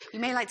you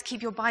may like to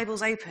keep your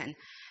Bibles open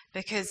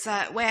because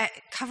we're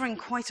covering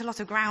quite a lot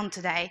of ground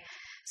today.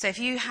 So if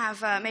you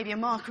have maybe a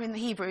marker in the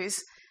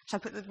Hebrews, shall I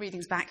put the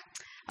readings back?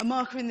 A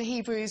marker in the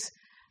Hebrews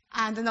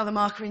and another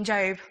marker in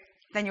Job,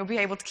 then you'll be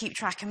able to keep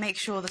track and make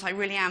sure that I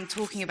really am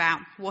talking about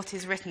what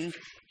is written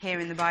here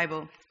in the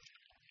Bible.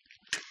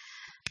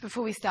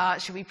 Before we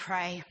start, shall we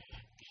pray?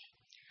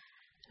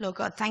 Lord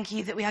God, thank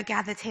you that we are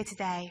gathered here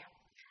today.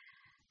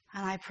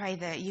 And I pray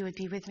that you would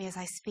be with me as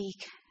I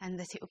speak and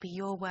that it will be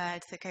your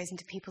word that goes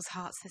into people's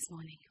hearts this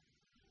morning.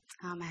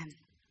 Amen.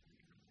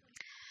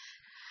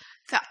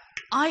 So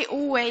I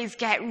always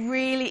get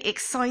really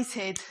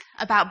excited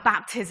about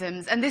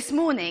baptisms. And this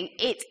morning,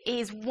 it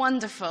is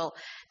wonderful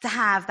to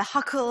have the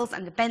Huckles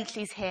and the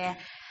Bentleys here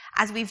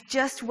as we've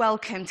just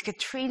welcomed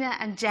Katrina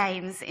and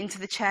James into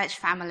the church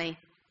family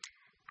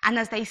and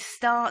as they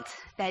start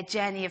their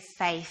journey of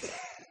faith.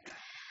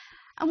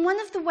 And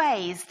one of the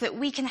ways that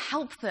we can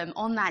help them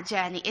on that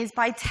journey is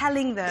by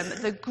telling them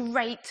the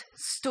great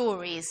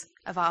stories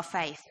of our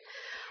faith.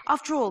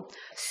 After all,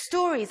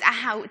 stories are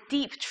how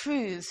deep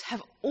truths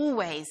have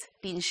always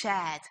been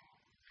shared.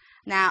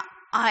 Now,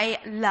 I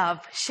love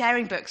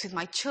sharing books with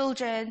my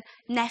children,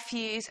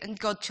 nephews, and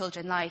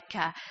godchildren, like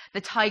The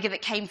Tiger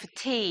That Came for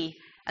Tea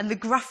and The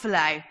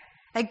Gruffalo.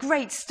 They're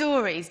great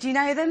stories. Do you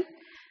know them?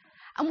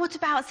 And what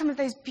about some of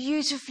those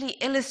beautifully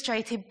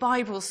illustrated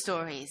Bible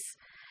stories?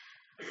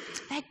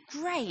 They're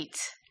great.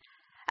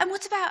 And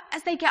what about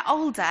as they get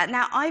older?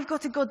 Now, I've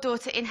got a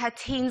goddaughter in her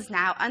teens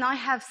now, and I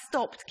have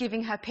stopped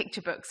giving her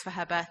picture books for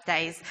her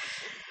birthdays.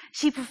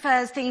 She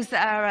prefers things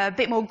that are a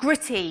bit more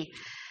gritty.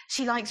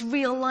 She likes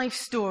real-life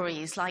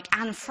stories like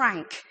Anne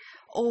Frank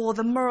or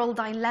the moral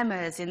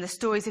dilemmas in the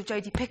stories of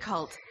Jodi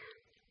Picoult.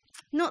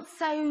 Not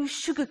so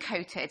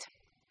sugar-coated.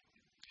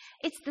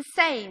 It's the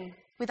same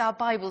with our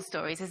Bible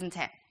stories, isn't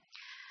it?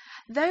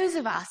 Those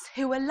of us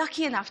who were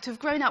lucky enough to have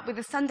grown up with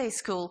a Sunday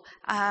school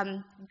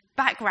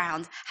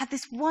background had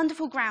this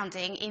wonderful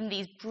grounding in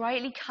these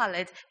brightly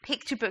coloured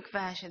picture book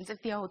versions of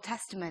the Old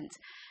Testament.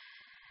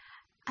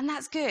 And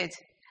that's good.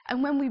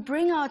 And when we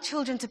bring our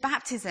children to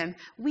baptism,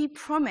 we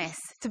promise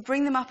to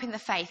bring them up in the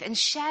faith, and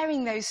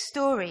sharing those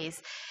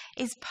stories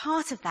is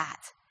part of that.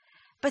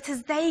 But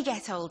as they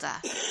get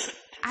older,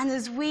 and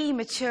as we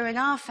mature in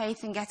our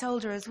faith and get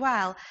older as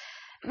well,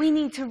 we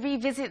need to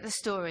revisit the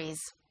stories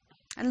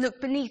and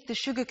look beneath the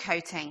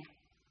sugarcoating.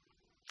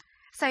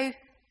 So,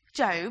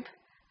 Job,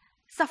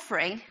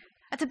 suffering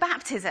at a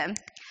baptism.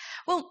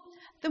 Well,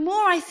 the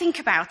more I think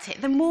about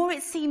it, the more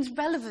it seems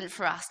relevant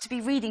for us to be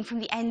reading from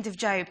the end of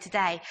Job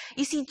today.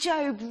 You see,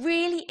 Job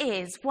really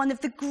is one of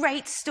the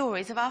great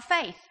stories of our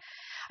faith.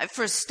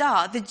 For a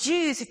start, the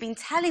Jews have been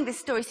telling this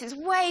story since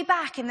way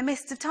back in the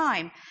mist of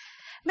time.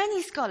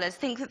 Many scholars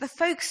think that the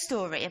folk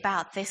story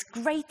about this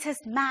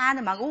greatest man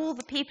among all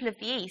the people of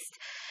the East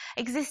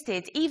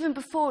existed even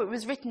before it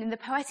was written in the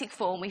poetic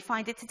form we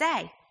find it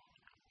today.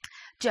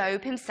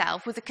 Job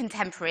himself was a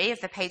contemporary of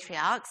the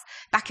patriarchs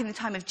back in the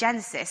time of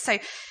Genesis. So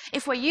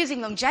if we're using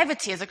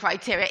longevity as a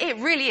criteria, it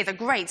really is a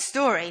great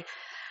story.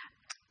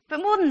 But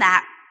more than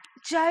that,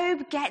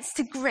 Job gets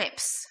to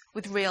grips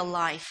with real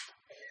life.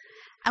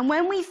 And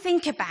when we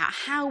think about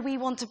how we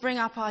want to bring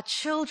up our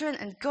children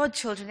and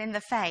godchildren in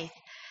the faith,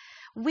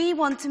 we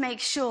want to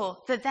make sure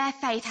that their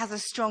faith has a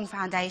strong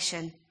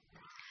foundation.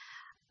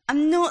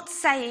 I'm not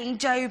saying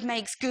Job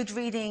makes good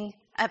reading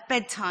at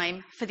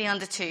bedtime for the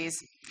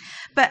under-twos,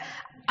 but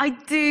I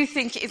do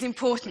think it is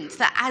important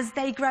that as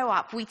they grow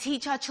up, we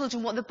teach our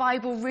children what the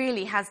Bible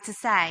really has to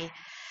say.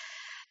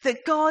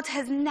 That God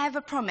has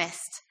never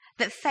promised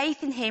that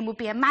faith in him will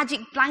be a magic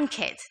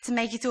blanket to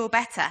make it all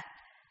better.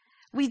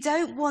 We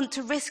don't want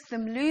to risk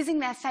them losing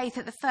their faith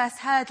at the first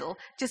hurdle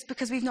just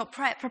because we've not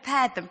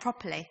prepared them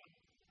properly.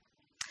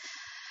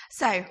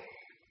 So,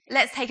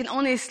 let's take an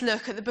honest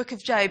look at the book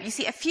of Job. You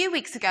see, a few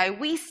weeks ago,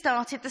 we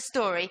started the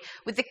story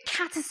with the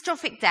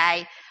catastrophic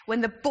day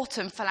when the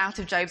bottom fell out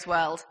of Job's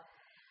world.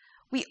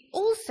 We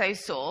also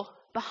saw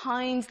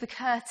behind the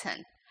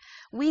curtain.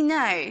 We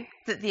know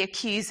that the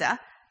accuser,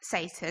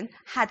 Satan,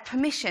 had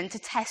permission to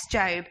test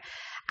Job,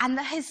 and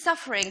that his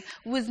suffering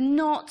was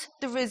not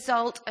the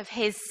result of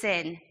his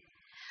sin.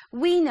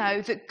 We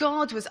know that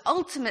God was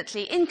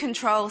ultimately in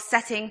control,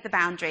 setting the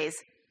boundaries.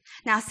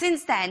 Now,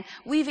 since then,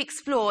 we've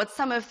explored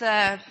some of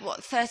the,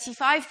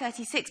 35,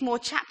 36 more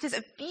chapters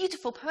of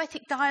beautiful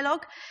poetic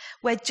dialogue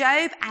where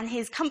Job and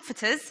his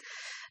comforters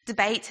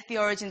debate the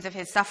origins of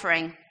his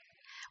suffering,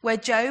 where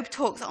Job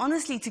talks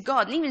honestly to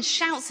God and even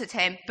shouts at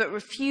him, but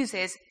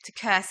refuses to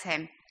curse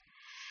him.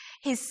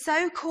 His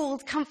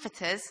so-called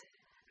comforters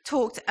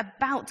talked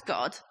about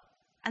God,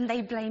 and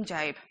they blame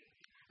Job.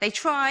 They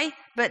try,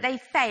 but they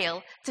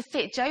fail to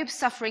fit Job's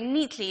suffering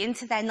neatly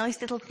into their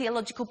nice little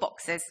theological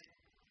boxes.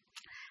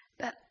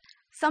 But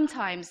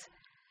sometimes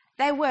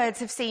their words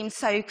have seemed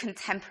so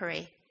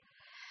contemporary.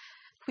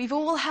 We've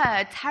all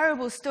heard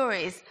terrible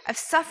stories of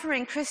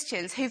suffering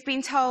Christians who've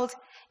been told,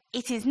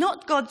 it is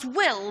not God's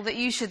will that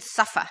you should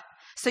suffer,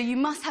 so you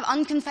must have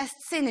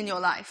unconfessed sin in your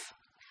life.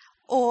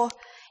 Or,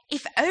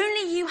 if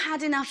only you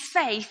had enough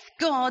faith,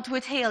 God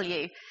would heal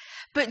you.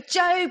 But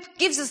Job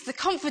gives us the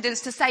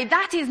confidence to say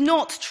that is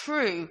not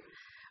true.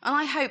 And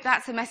I hope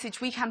that's a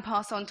message we can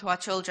pass on to our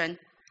children.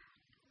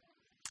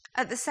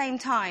 At the same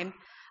time,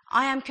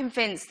 I am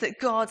convinced that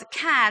God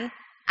can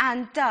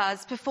and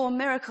does perform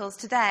miracles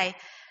today.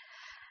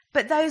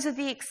 But those are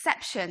the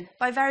exception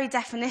by very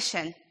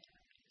definition.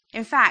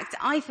 In fact,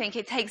 I think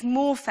it takes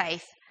more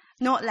faith,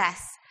 not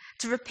less,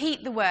 to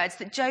repeat the words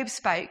that Job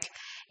spoke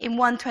in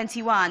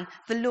 121.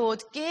 The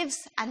Lord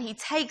gives and he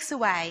takes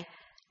away.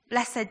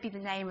 Blessed be the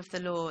name of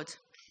the Lord.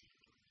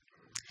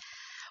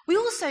 We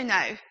also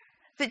know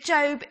that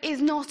Job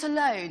is not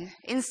alone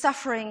in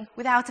suffering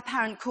without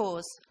apparent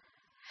cause.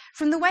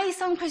 From the way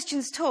some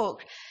Christians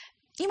talk,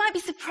 you might be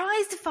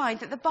surprised to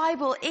find that the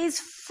Bible is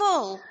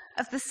full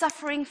of the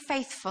suffering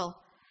faithful.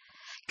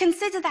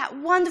 Consider that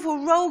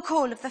wonderful roll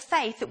call of the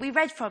faith that we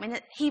read from in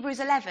Hebrews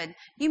 11.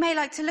 You may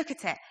like to look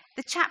at it.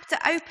 The chapter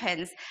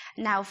opens,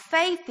 "Now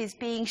faith is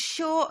being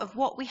sure of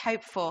what we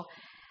hope for,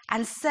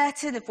 and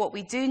certain of what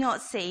we do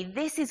not see.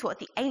 This is what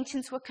the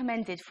ancients were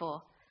commended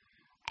for.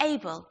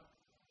 Abel,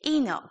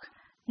 Enoch,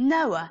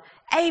 Noah,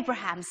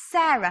 Abraham,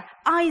 Sarah,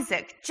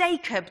 Isaac,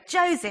 Jacob,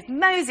 Joseph,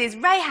 Moses,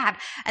 Rahab."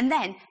 And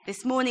then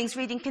this morning's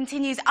reading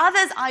continues,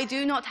 "Others I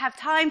do not have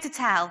time to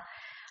tell."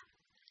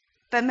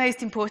 But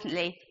most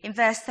importantly, in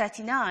verse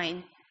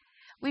 39,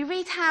 we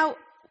read how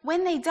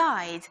when they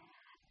died,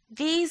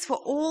 these were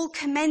all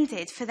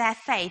commended for their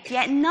faith,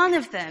 yet none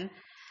of them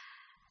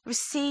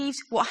received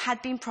what had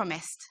been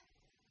promised.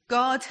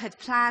 God had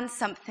planned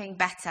something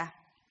better.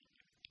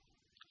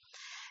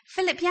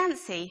 Philip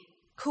Yancey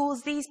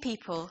calls these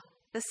people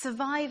the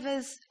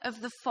survivors of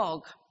the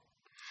fog.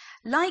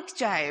 Like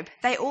Job,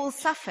 they all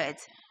suffered.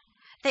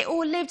 They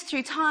all lived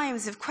through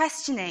times of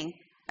questioning,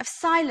 of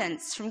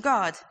silence from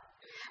God,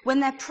 when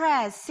their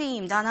prayers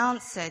seemed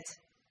unanswered.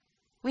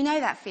 We know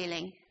that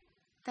feeling,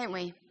 don't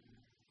we?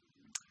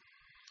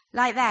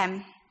 Like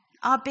them,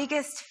 our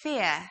biggest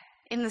fear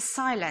in the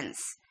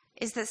silence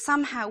is that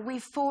somehow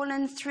we've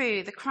fallen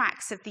through the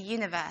cracks of the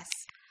universe,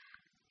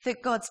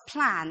 that God's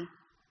plan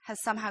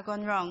has somehow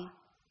gone wrong.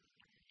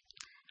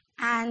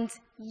 And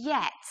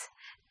yet,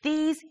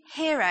 these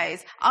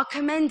heroes are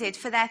commended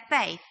for their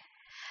faith.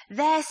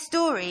 Their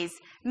stories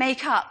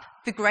make up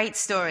the great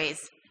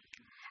stories.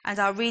 And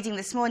our reading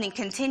this morning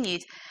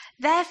continued,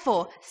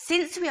 "Therefore,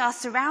 since we are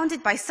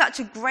surrounded by such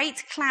a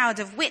great cloud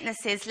of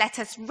witnesses, let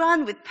us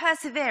run with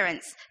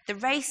perseverance the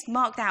race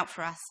marked out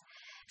for us,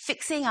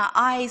 fixing our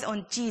eyes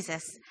on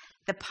Jesus,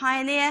 the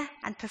pioneer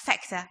and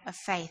perfecter of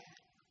faith."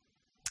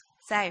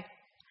 So,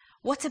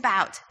 what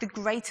about the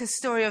greatest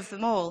story of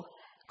them all,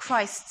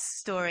 Christ's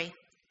story?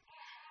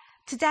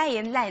 Today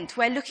in Lent,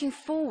 we're looking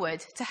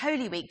forward to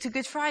Holy Week, to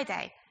Good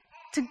Friday,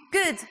 to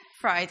Good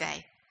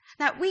Friday.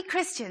 Now, we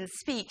Christians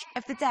speak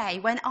of the day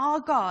when our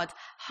God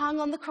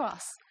hung on the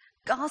cross,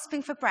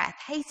 gasping for breath,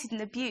 hated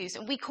and abused,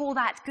 and we call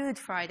that Good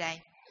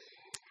Friday.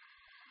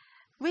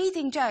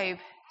 Reading Job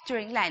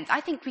during Lent,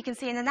 I think we can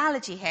see an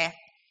analogy here.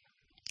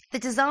 The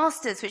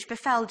disasters which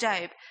befell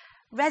Job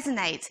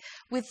resonate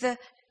with the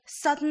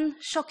sudden,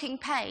 shocking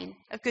pain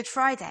of Good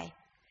Friday.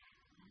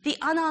 The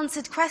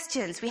unanswered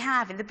questions we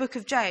have in the book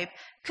of Job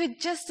could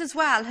just as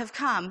well have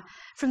come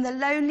from the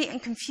lonely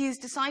and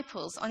confused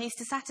disciples on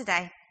Easter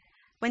Saturday,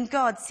 when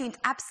God seemed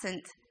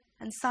absent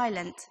and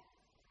silent.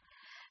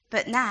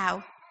 But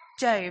now,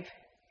 Job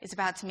is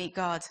about to meet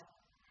God,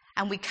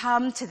 and we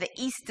come to the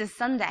Easter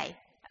Sunday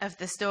of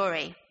the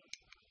story.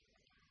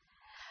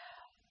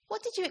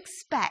 What did you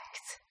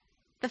expect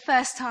the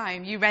first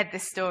time you read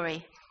this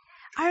story?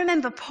 I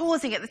remember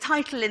pausing at the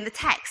title in the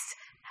text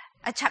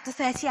at chapter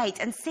 38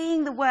 and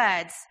seeing the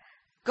words,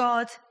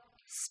 "God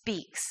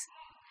speaks."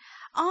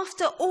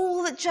 After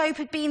all that Job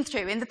had been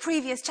through in the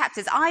previous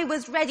chapters, I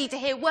was ready to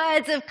hear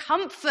words of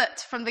comfort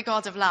from the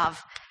God of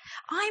love.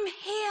 "I'm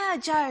here,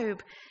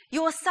 Job.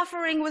 Your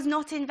suffering was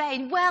not in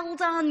vain. Well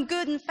done,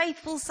 good and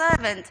faithful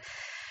servant."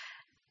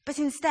 But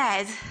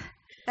instead,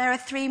 there are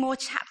 3 more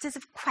chapters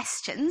of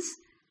questions.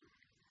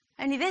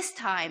 Only this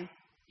time,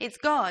 it's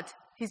God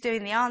who's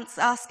doing the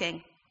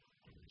asking.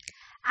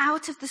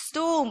 Out of the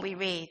storm, we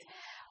read,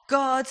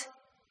 God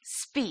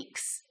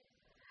speaks.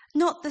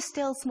 Not the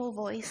still small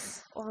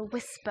voice or a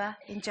whisper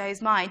in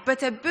Job's mind,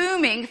 but a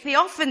booming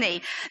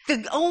theophany.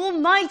 The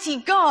Almighty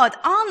God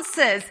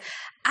answers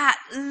at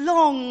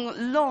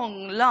long,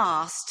 long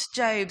last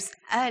Job's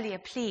earlier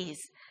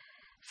pleas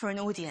for an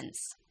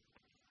audience.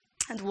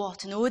 And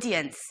what an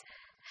audience!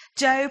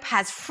 Job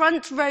has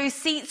front row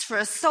seats for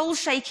a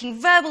soul-shaking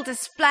verbal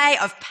display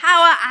of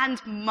power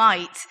and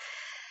might.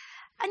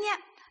 And yet,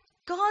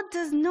 God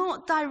does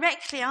not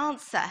directly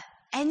answer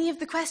any of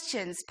the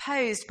questions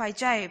posed by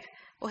Job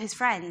or his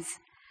friends.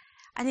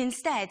 And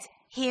instead,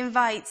 he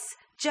invites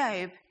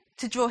Job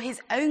to draw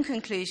his own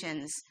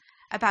conclusions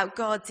about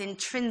God's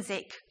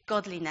intrinsic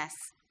godliness.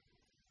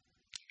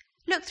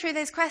 Look through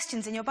those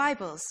questions in your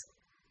Bibles.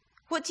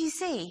 What do you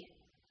see?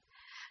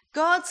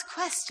 God's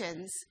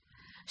questions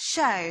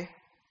show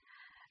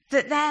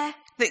that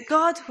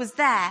God was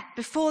there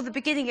before the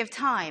beginning of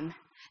time,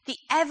 the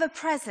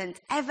ever-present,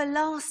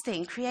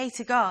 everlasting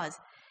Creator God.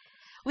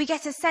 We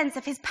get a sense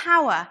of his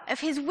power, of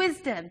his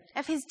wisdom,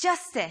 of his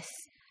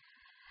justice.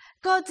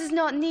 God does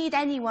not need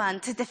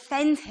anyone to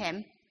defend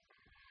him.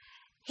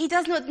 He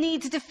does not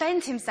need to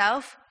defend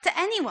himself to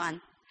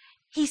anyone.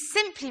 He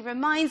simply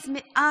reminds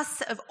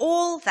us of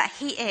all that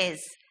he is,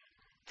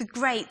 the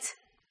great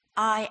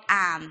I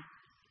am.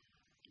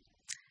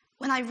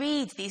 When I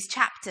read these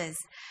chapters,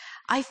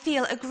 I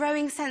feel a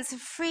growing sense of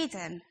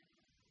freedom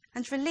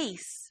and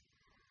release,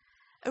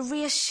 a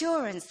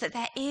reassurance that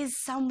there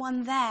is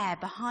someone there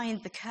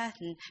behind the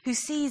curtain who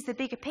sees the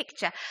bigger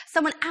picture,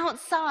 someone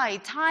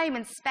outside time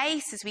and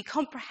space as we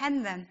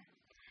comprehend them.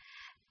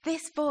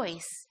 This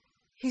voice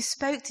who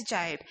spoke to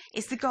Job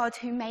is the God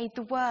who made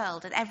the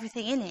world and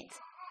everything in it.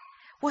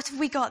 What have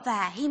we got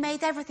there? He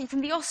made everything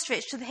from the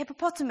ostrich to the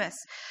hippopotamus,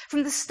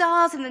 from the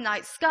stars in the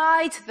night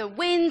sky to the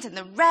wind and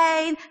the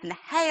rain and the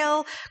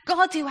hail.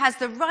 God who has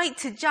the right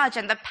to judge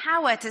and the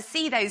power to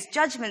see those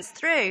judgments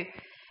through.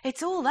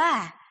 It's all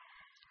there.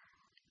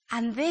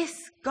 And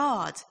this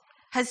God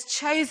has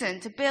chosen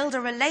to build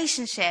a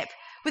relationship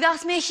with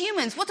us mere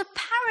humans. What a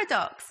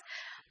paradox.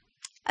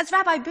 As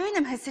Rabbi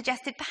Bunham has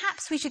suggested,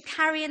 perhaps we should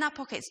carry in our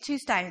pockets 2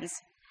 stones.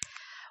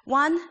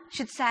 One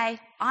should say,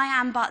 I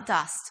am but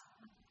dust.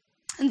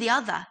 And the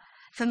other,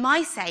 for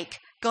my sake,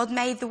 God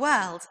made the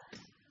world.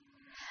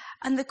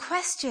 And the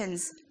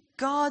questions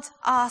God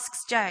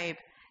asks Job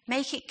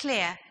make it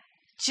clear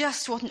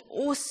just what an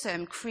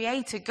awesome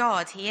creator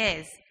God he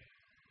is.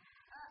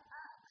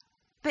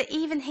 But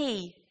even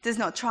he does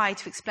not try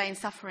to explain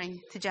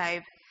suffering to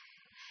Job.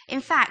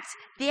 In fact,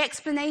 the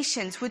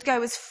explanations would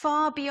go as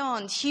far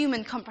beyond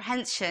human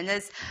comprehension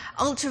as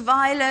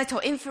ultraviolet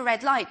or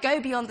infrared light go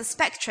beyond the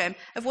spectrum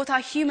of what our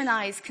human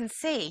eyes can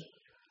see.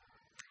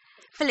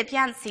 Philip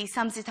Yancey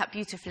sums it up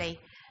beautifully.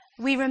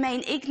 We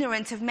remain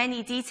ignorant of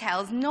many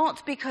details,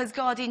 not because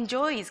God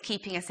enjoys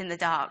keeping us in the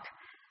dark,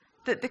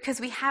 but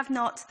because we have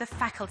not the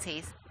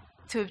faculties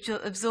to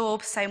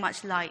absorb so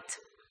much light.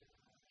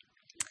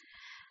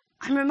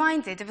 I'm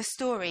reminded of a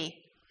story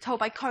told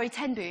by Corrie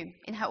ten Boom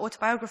in her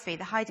autobiography,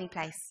 The Hiding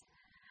Place.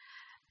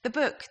 The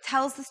book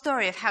tells the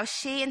story of how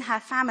she and her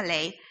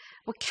family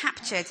were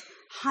captured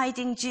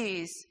hiding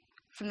Jews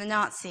from the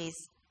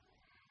Nazis.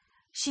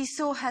 She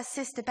saw her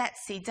sister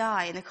Betsy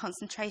die in a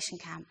concentration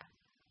camp.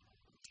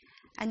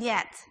 And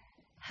yet,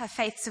 her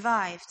faith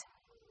survived.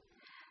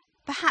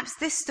 Perhaps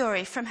this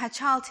story from her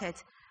childhood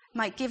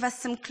might give us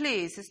some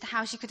clues as to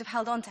how she could have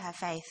held on to her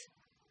faith.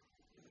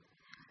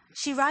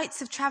 She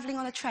writes of travelling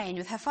on a train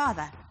with her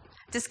father,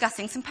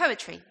 discussing some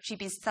poetry she'd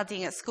been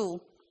studying at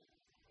school.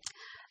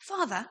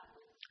 "Father,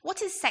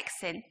 what is sex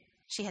sin?"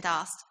 she had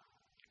asked.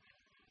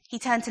 He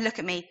turned to look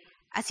at me,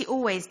 as he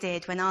always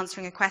did when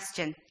answering a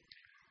question.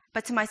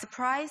 But to my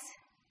surprise,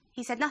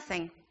 he said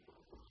nothing.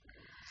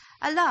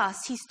 At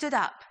last, he stood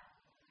up,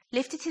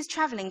 lifted his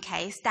travelling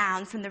case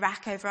down from the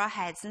rack over our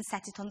heads and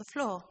set it on the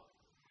floor.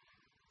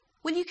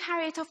 "Will you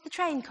carry it off the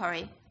train,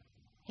 Corrie?"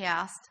 he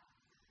asked.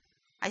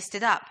 I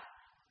stood up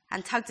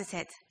and tugged at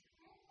it.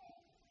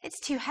 "It's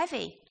too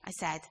heavy," I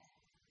said.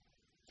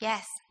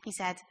 "Yes," he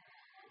said,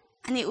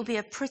 "and it would be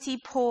a pretty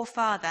poor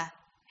father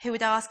who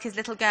would ask his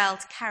little girl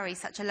to carry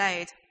such a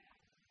load."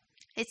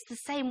 It's the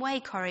same way,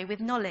 Corrie, with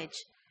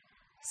knowledge.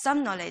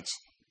 Some knowledge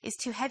is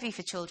too heavy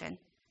for children.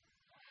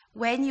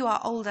 When you are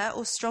older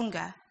or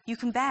stronger, you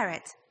can bear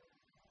it.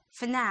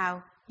 For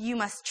now, you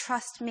must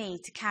trust me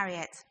to carry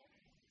it.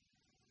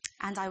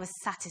 And I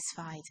was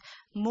satisfied,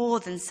 more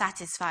than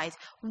satisfied,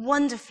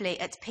 wonderfully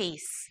at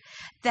peace.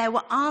 There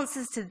were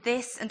answers to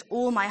this and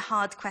all my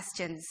hard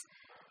questions.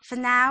 For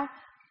now,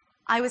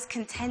 I was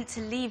content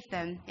to leave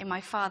them in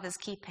my Father's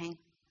keeping.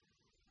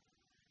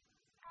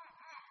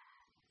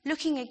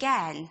 Looking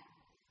again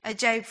at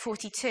Job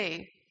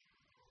 42,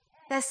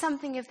 there's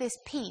something of this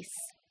peace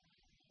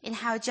in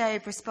how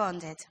Job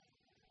responded.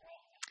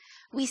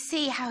 We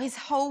see how his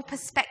whole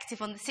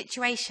perspective on the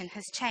situation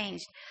has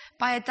changed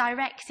by a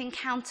direct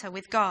encounter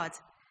with God.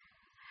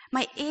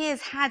 "My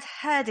ears had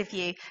heard of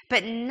you,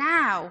 but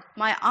now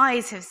my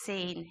eyes have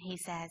seen," he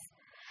says.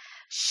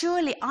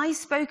 "Surely I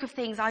spoke of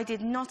things I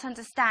did not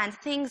understand,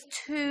 things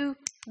too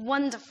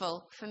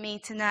wonderful for me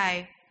to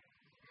know."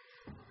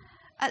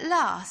 At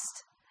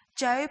last,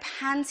 Job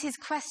hands his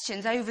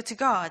questions over to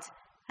God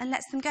and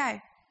lets them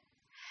go.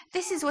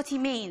 This is what he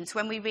means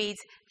when we read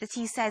that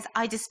he says,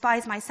 "I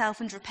despise myself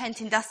and repent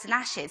in dust and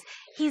ashes."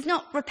 He's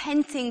not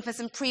repenting for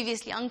some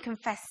previously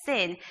unconfessed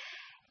sin.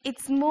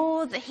 It's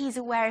more that he's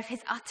aware of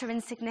his utter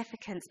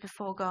insignificance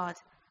before God.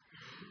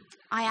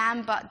 "I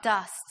am but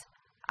dust.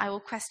 I will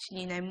question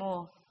you no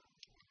more."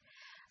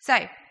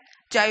 So,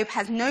 Job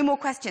has no more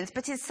questions,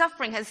 but his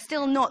suffering has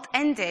still not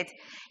ended.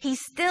 He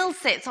still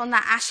sits on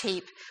that ash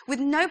heap with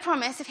no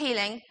promise of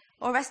healing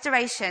or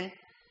restoration.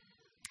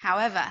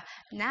 However,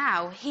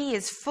 now he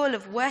is full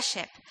of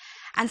worship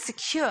and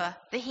secure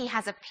that he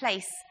has a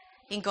place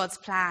in God's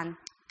plan.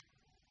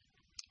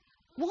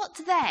 What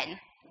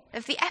then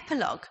of the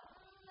epilogue?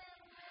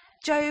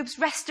 Job's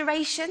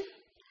restoration?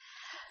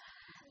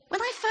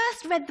 When I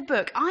first read the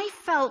book, I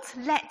felt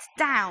let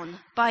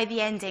down by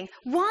the ending.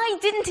 Why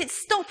didn't it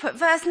stop at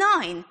verse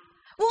 9?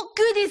 What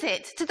good is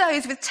it to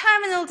those with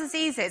terminal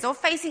diseases or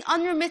facing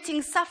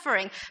unremitting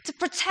suffering to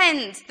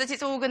pretend that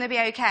it's all going to be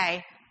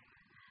okay?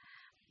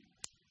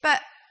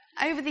 But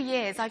over the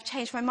years, I've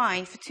changed my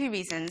mind for two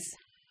reasons.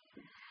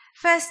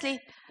 Firstly,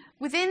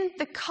 within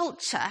the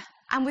culture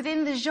and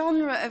within the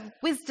genre of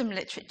wisdom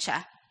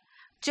literature,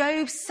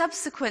 Job's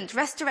subsequent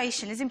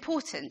restoration is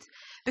important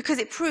because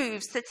it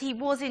proves that he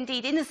was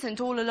indeed innocent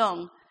all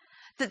along,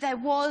 that there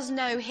was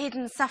no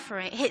hidden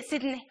suffering,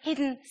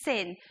 hidden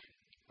sin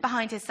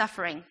behind his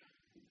suffering.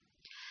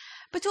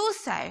 But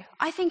also,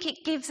 I think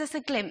it gives us a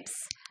glimpse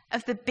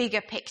of the bigger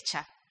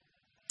picture.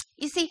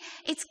 You see,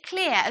 it's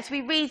clear as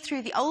we read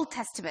through the Old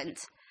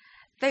Testament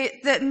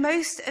that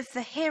most of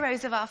the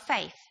heroes of our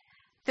faith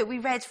that we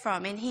read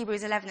from in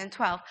Hebrews 11 and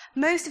 12,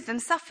 most of them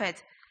suffered.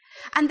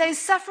 And those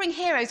suffering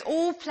heroes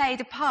all played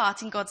a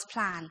part in God's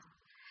plan.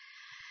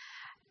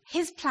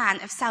 His plan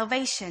of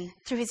salvation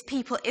through his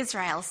people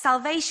Israel,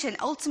 salvation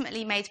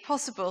ultimately made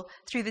possible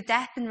through the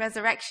death and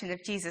resurrection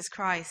of Jesus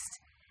Christ.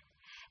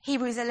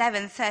 Hebrews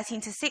 11,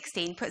 13 to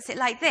 16 puts it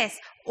like this: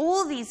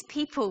 all these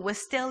people were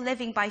still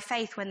living by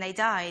faith when they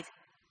died.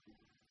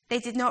 They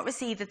did not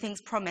receive the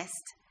things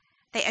promised.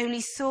 They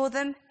only saw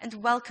them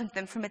and welcomed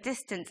them from a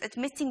distance,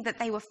 admitting that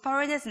they were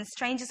foreigners and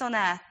strangers on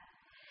earth.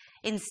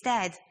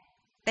 Instead,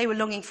 they were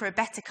longing for a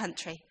better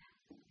country,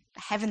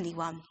 the heavenly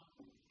one.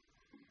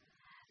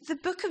 The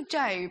book of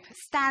Job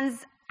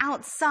stands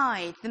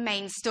outside the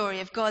main story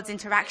of God's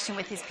interaction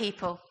with his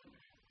people.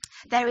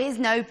 There is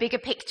no bigger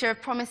picture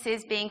of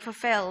promises being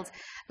fulfilled,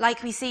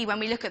 like we see when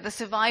we look at the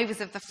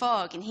survivors of the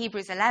fog in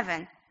Hebrews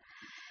 11.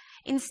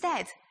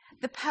 Instead,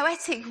 the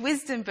poetic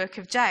wisdom book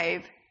of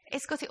Job,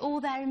 it's got it all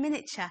there in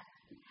miniature.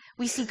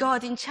 We see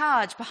God in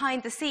charge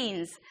behind the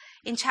scenes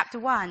in chapter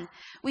 1.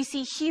 We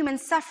see human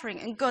suffering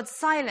and God's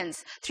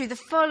silence through the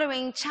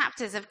following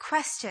chapters of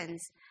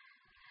questions.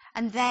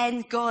 And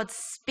then God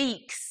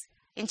speaks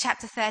in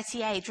chapter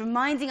 38,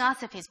 reminding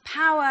us of his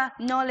power,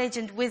 knowledge,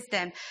 and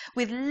wisdom.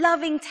 With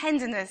loving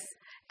tenderness,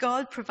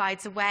 God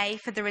provides a way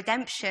for the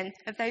redemption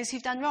of those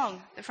who've done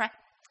wrong,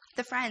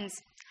 the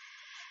friends.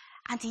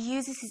 And he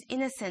uses his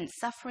innocent,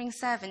 suffering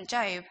servant,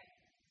 Job,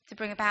 to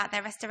bring about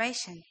their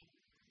restoration.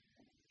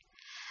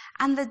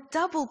 And the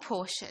double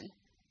portion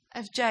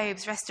of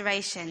Job's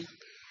restoration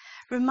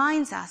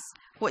reminds us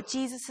what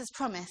Jesus has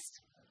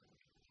promised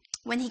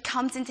when he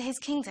comes into his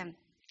kingdom.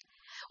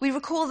 We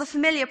recall the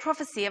familiar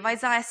prophecy of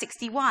Isaiah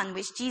 61,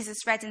 which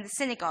Jesus read in the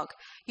synagogue.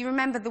 You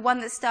remember the one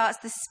that starts,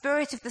 "The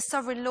Spirit of the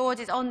Sovereign Lord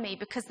is on me,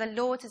 because the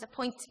Lord has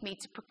appointed me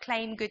to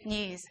proclaim good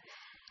news."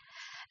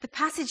 The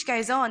passage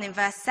goes on in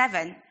verse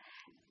 7.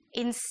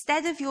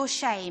 "Instead of your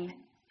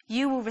shame,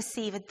 you will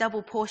receive a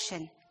double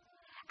portion.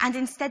 And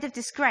instead of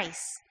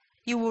disgrace,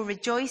 you will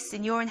rejoice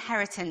in your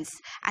inheritance.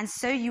 And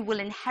so you will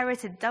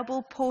inherit a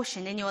double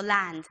portion in your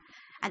land,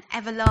 and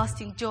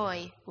everlasting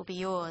joy will be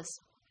yours."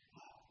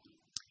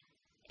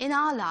 In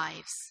our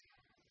lives,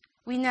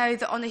 we know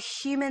that on a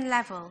human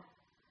level,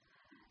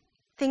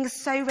 things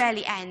so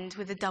rarely end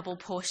with a double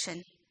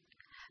portion.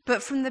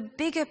 But from the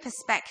bigger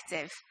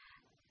perspective,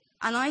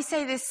 and I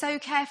say this so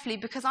carefully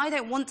because I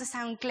don't want to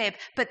sound glib,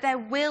 but there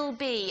will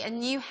be a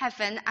new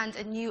heaven and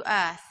a new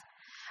earth.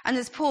 And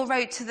as Paul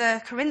wrote to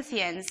the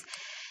Corinthians,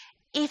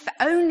 if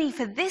only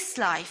for this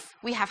life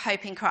we have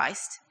hope in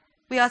Christ,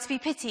 we are to be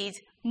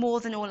pitied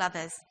more than all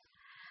others.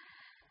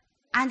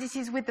 And it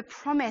is with the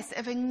promise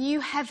of a new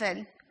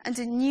heaven and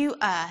a new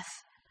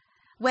earth,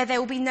 where there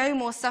will be no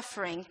more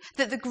suffering,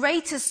 that the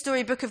greatest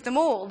storybook of them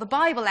all, the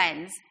Bible,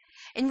 ends.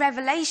 In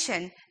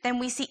Revelation, then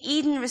we see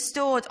Eden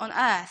restored on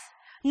earth,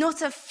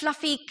 not a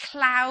fluffy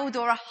cloud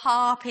or a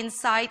harp in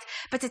sight,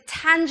 but a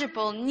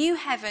tangible new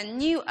heaven,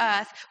 new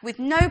earth, with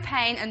no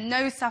pain and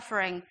no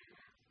suffering.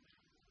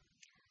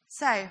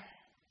 So,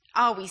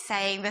 are we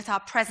saying that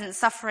our present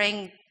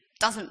suffering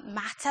doesn't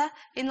matter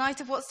in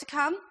light of what's to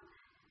come?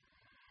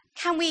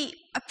 Can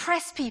we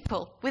oppress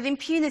people with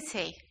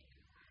impunity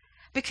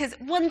because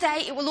one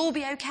day it will all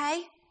be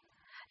okay?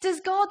 Does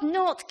God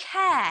not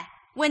care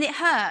when it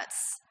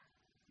hurts?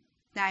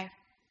 No.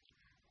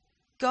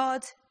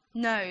 God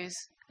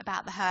knows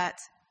about the hurt.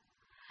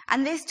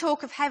 And this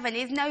talk of heaven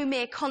is no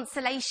mere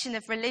consolation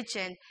of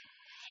religion.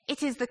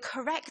 It is the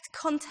correct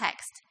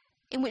context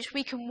in which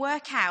we can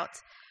work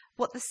out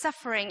what the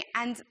suffering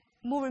and,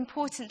 more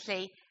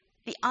importantly,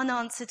 the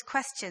unanswered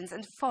questions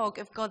and fog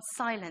of God's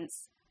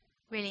silence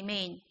really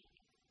mean.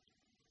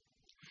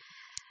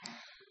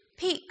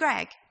 Pete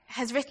Greig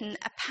has written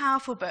a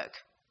powerful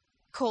book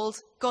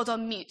called God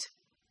on Mute,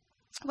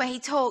 where he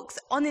talks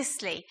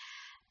honestly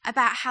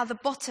about how the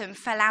bottom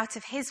fell out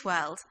of his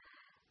world.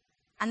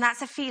 And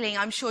that's a feeling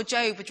I'm sure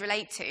Job would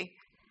relate to,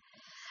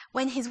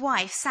 when his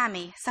wife,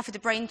 Sammy, suffered a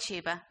brain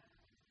tumour.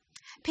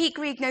 Pete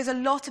Greig knows a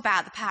lot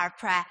about the power of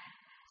prayer.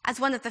 As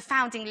one of the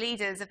founding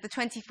leaders of the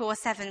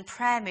 24/7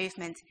 prayer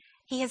movement,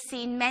 he has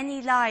seen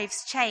many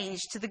lives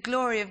changed to the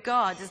glory of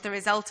God as the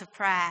result of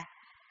prayer.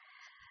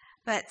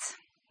 But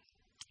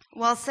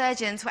while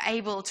surgeons were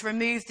able to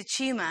remove the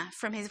tumour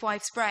from his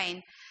wife's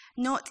brain,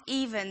 not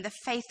even the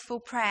faithful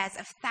prayers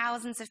of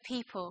thousands of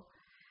people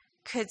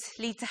could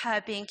lead to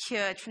her being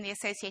cured from the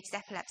associated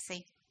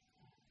epilepsy.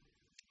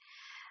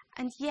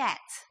 And yet,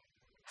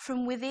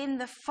 from within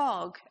the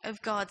fog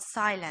of God's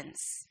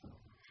silence,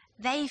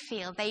 they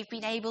feel they've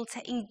been able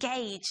to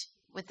engage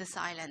with the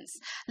silence.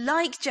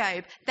 Like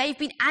Job, they've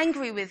been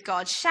angry with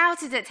God,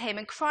 shouted at him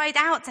and cried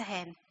out to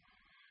him.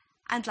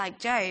 And like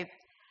Job,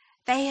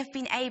 they have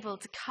been able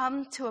to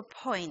come to a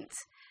point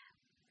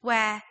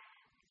where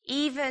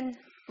even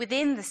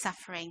within the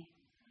suffering,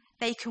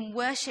 they can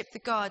worship the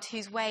God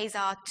whose ways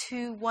are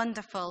too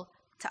wonderful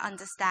to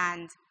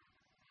understand.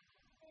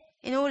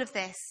 In all of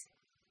this,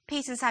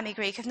 Pete and Sammy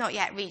Greek have not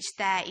yet reached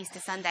their Easter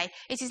Sunday.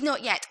 It is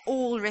not yet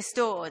all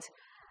restored.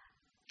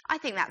 I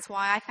think that's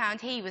why I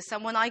found he was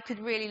someone I could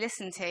really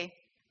listen to.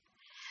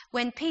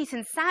 When Pete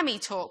and Sammy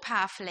talk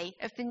powerfully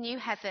of the new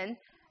heaven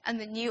and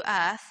the new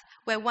earth,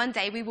 where one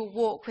day we will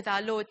walk with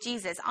our Lord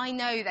Jesus, I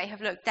know they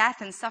have looked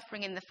death and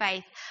suffering in the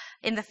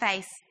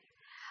face.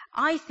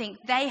 I think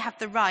they have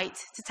the right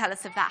to tell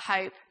us of that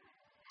hope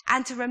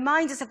and to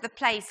remind us of the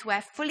place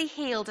where, fully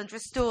healed and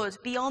restored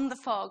beyond the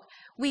fog,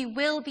 we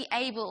will be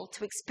able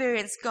to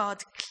experience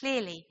God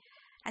clearly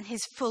and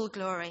his full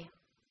glory.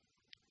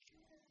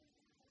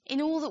 In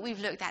all that we've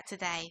looked at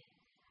today,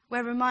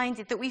 we're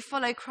reminded that we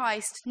follow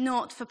Christ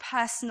not for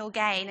personal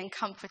gain and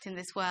comfort in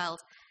this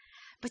world,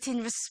 but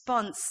in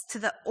response to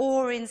the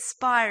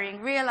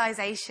awe-inspiring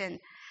realization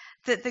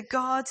that the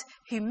God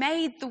who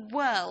made the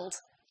world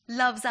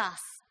loves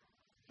us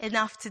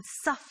enough to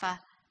suffer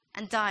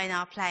and die in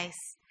our place.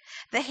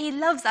 That he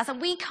loves us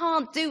and we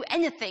can't do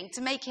anything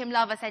to make him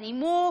love us any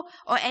more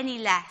or any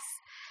less.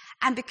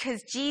 And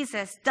because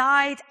Jesus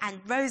died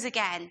and rose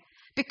again,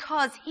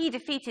 because he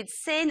defeated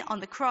sin on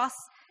the cross,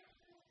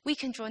 we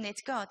can draw near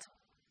to God.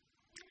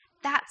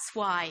 That's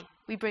why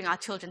we bring our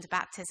children to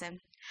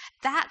baptism.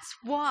 That's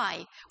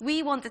why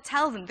we want to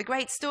tell them the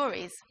great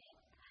stories.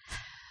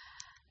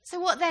 So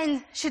what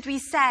then should we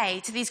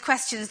say to these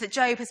questions that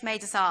Job has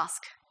made us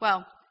ask?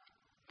 Well,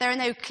 there are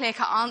no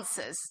clear-cut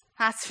answers,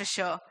 that's for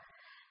sure.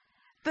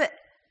 But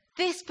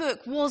this book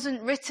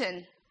wasn't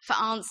written for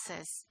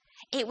answers.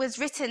 It was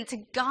written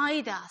to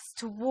guide us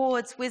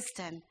towards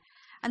wisdom,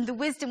 and the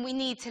wisdom we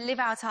need to live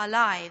out our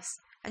lives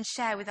and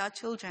share with our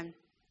children.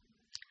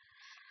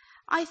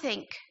 I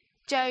think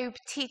Job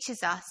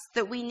teaches us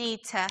that we need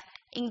to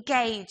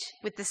engage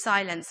with the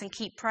silence and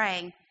keep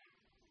praying,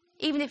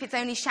 even if it's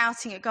only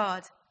shouting at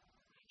God.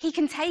 He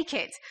can take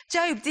it.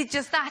 Job did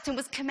just that and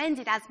was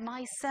commended as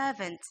my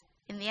servant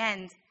in the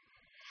end.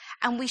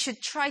 And we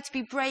should try to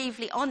be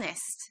bravely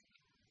honest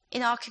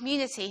in our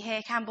community here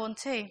at Camborne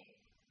too.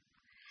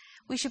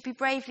 We should be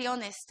bravely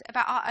honest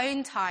about our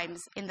own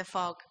times in the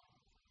fog,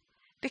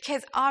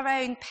 because our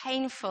own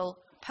painful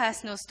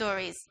personal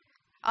stories,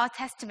 our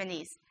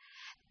testimonies,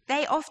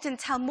 they often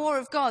tell more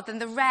of God than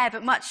the rare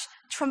but much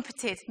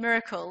trumpeted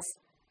miracles.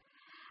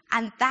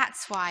 And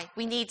that's why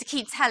we need to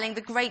keep telling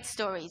the great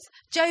stories,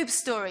 Job's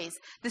stories,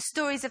 the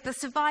stories of the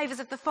survivors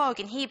of the fog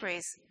in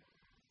Hebrews,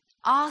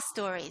 our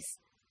stories.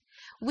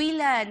 We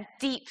learn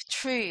deep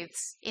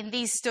truths in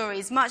these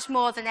stories, much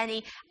more than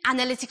any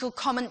analytical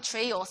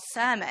commentary or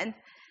sermon.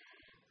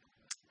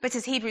 But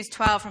as Hebrews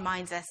 12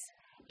 reminds us,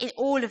 in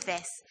all of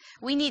this,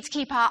 we need to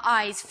keep our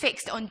eyes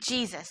fixed on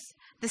Jesus,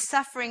 the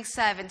suffering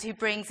servant who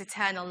brings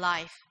eternal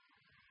life.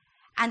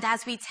 And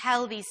as we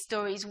tell these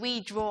stories, we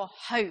draw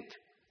hope,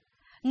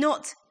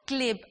 not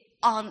glib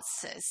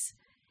answers.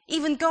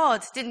 Even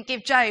God didn't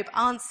give Job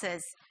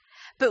answers,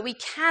 but we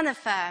can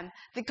affirm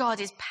that God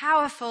is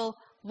powerful,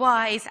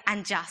 wise,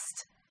 and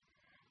just.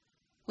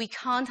 We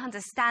can't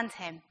understand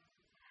him,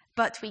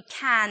 but we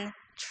can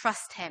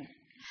trust him.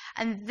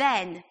 And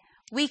then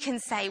we can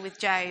say with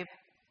Job,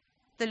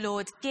 the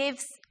Lord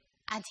gives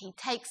and he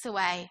takes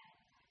away.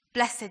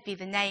 Blessed be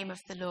the name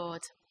of the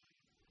Lord.